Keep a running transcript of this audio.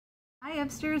Hi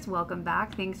Ipsters, welcome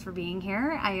back. Thanks for being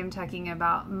here. I am talking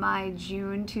about my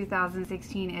June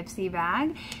 2016 Ipsy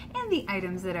bag and the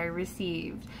items that I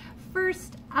received.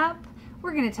 First up,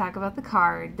 we're going to talk about the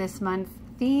card. This month's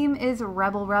theme is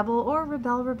Rebel Rebel or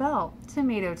Rebel Rebel,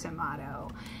 Tomato Tomato.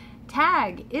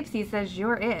 Tag, Ipsy says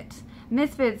you're it.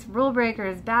 Misfits, Rule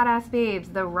Breakers, Badass Babes,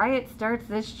 the riot starts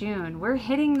this June. We're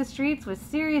hitting the streets with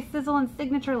serious sizzle and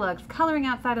signature looks. Coloring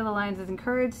outside of the lines is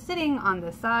encouraged. Sitting on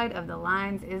the side of the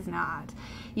lines is not.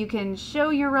 You can show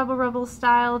your Rebel Rebel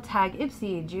style, tag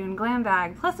Ipsy, June Glam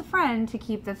Bag, plus a friend to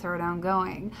keep the throwdown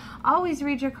going. Always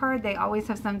read your card. They always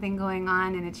have something going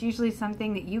on, and it's usually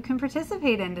something that you can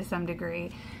participate in to some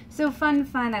degree. So fun.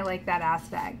 I like that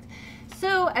aspect.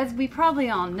 So as we probably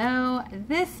all know,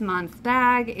 this month's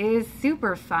bag is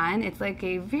super fun. It's like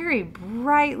a very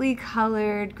brightly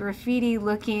colored, graffiti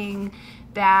looking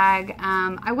bag.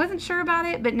 I wasn't sure about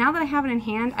it, but now that I have it in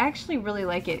hand, I actually really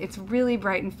like it. It's really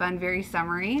bright and fun, very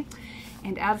summery.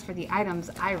 And as for the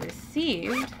items I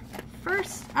received,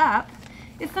 first up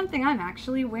is something I'm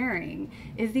actually wearing,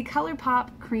 is the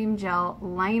ColourPop Cream Gel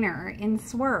Liner in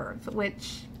Swerve,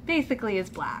 which basically is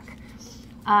black.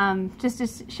 Just to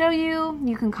show you,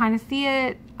 you can kind of see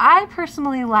it. I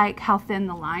personally like how thin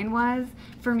the line was.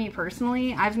 For me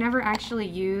personally, I've never actually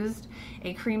used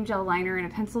a cream gel liner in a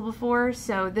pencil before,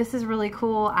 so this is really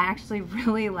cool. I actually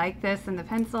really like this in the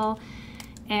pencil.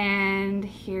 And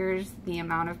here's the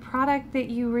amount of product that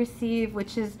you receive,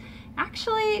 which is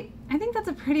actually, I think that's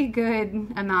a pretty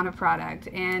good amount of product.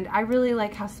 And I really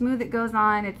like how smooth it goes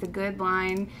on. It's a good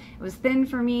line. It was thin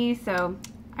for me, so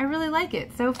I really like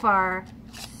it. So far,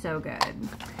 so good.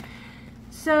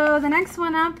 So the next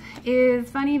one up is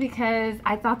funny because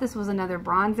I thought this was another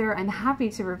bronzer. I'm happy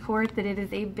to report that it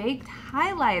is a baked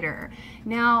highlighter.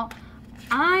 Now,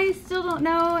 I still don't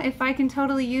know if I can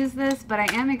totally use this, but I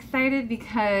am excited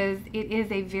because it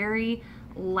is a very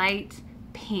light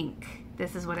pink.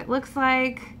 This is what it looks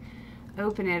like.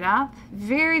 Open it up.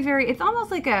 Very, it's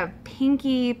almost like a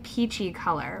pinky peachy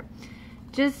color.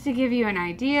 Just to give you an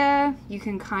idea, you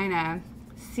can kind of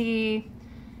see,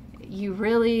 you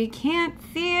really can't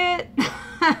see it.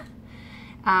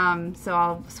 So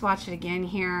I'll swatch it again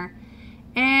here.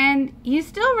 And you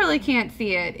still really can't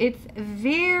see it. It's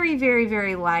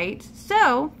very light.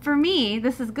 So for me,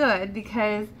 this is good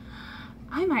because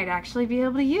I might actually be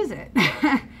able to use it.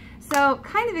 So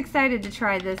kind of excited to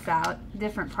try this out.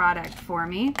 Different product for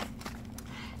me.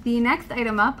 The next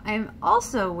item up, I'm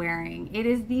also wearing. It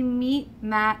is the Meet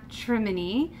Matte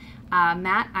Trimini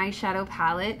matte eyeshadow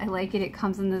palette. I like it. It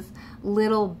comes in this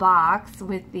little box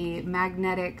with the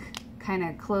magnetic kind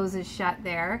of closes shut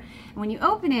there. And when you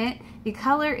open it, the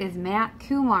color is Matte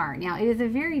Kumar. Now, it is a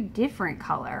very different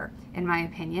color, in my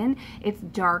opinion. It's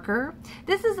darker.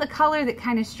 This is a color that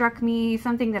kind of struck me,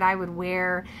 something that I would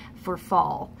wear for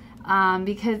fall.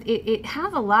 Because it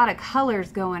has a lot of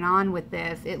colors going on with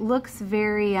this. It looks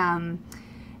very,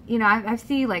 you know, I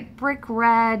see like brick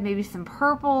red, maybe some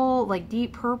purple, like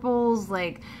deep purples,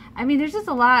 like, I mean, there's just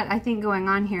a lot, I think, going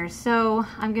on here. So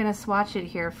I'm going to swatch it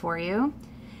here for you.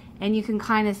 And you can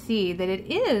kind of see that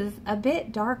it is a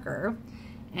bit darker.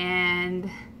 And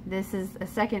this is a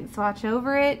second swatch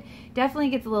over it.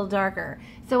 Definitely gets a little darker.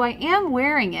 So I am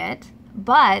wearing it.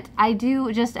 But I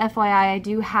do, just FYI, I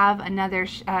do have another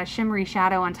shimmery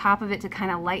shadow on top of it to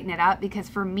kind of lighten it up, because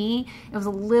for me, it was a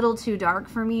little too dark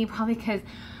for me, probably because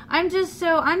I'm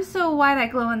so white I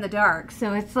glow in the dark.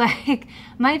 So it's like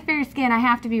my fair skin, I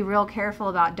have to be real careful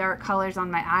about dark colors on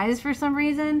my eyes for some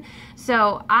reason.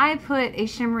 So I put a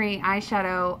shimmery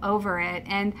eyeshadow over it,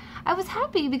 and I was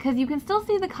happy because you can still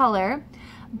see the color,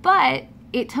 but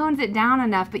it tones it down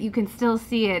enough, but you can still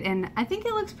see it, and I think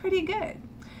it looks pretty good.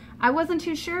 I wasn't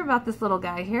too sure about this little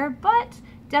guy here, but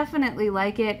definitely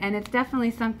like it, and it's definitely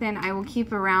something I will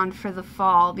keep around for the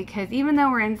fall, because even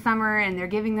though we're in summer and they're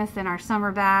giving this in our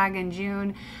summer bag in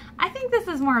June, I think this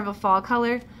is more of a fall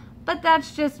color, but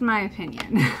that's just my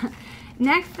opinion.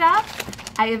 Next up,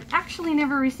 I have actually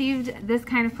never received this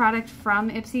kind of product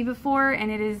from Ipsy before, and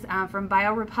it is from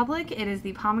Bio Republic. It is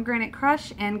the Pomegranate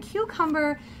Crush and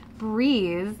Cucumber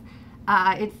Breeze.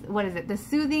 What is it? The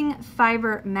Soothing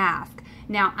Fiber Mask.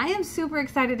 Now, I am super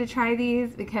excited to try these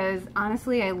because,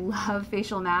 honestly, I love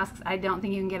facial masks. I don't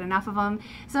think you can get enough of them.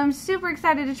 So I'm super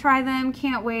excited to try them.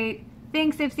 Can't wait.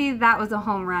 Thanks, Ipsy. That was a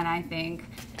home run, I think.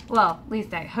 Well, at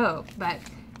least I hope. But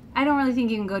I don't really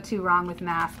think you can go too wrong with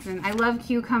masks. And I love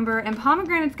cucumber. And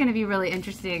pomegranate's going to be really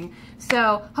interesting.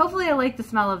 So hopefully I like the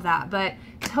smell of that. But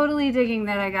totally digging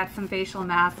that I got some facial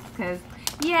masks because,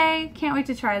 yay, can't wait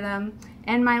to try them.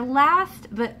 And my last,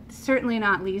 but certainly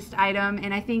not least item,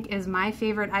 and I think is my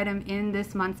favorite item in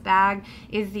this month's bag,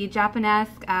 is the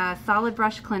Japanesque Solid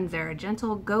Brush Cleanser, a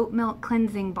gentle goat milk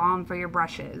cleansing balm for your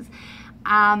brushes.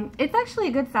 It's actually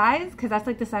a good size because that's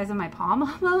like the size of my palm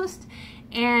almost.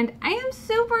 And I am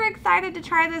super excited to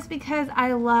try this because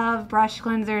I love brush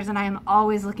cleansers and I am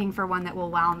always looking for one that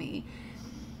will wow me.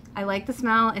 I like the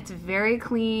smell. It's very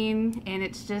clean and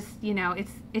it's just, you know,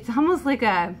 it's almost like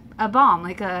a balm,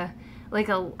 like a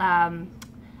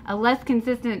less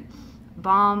consistent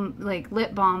balm, like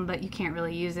lip balm, but you can't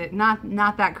really use it. Not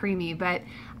that creamy, but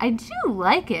I do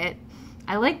like it.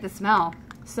 I like the smell.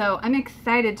 So I'm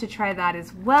excited to try that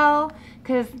as well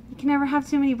because you can never have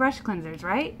too many brush cleansers,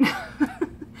 right?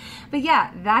 But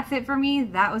yeah, that's it for me.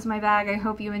 That was my bag. I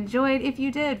hope you enjoyed. If you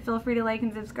did, feel free to like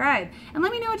and subscribe. And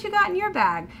let me know what you got in your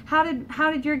bag. How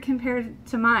did yours compare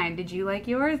to mine? Did you like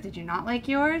yours? Did you not like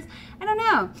yours? I don't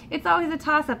know. It's always a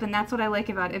toss-up, and that's what I like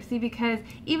about Ipsy, because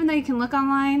even though you can look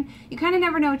online, you kind of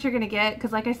never know what you're going to get.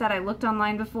 Because like I said, I looked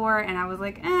online before, and I was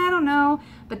like, I don't know.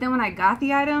 But then when I got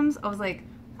the items, I was like,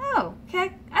 oh,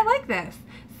 okay, I like this.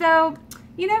 So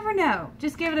you never know.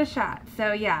 Just give it a shot.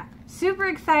 So yeah, super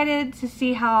excited to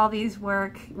see how all these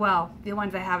work. Well, the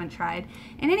ones I haven't tried.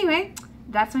 And anyway,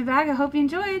 that's my bag. I hope you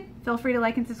enjoyed. Feel free to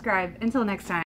like and subscribe. Until next time.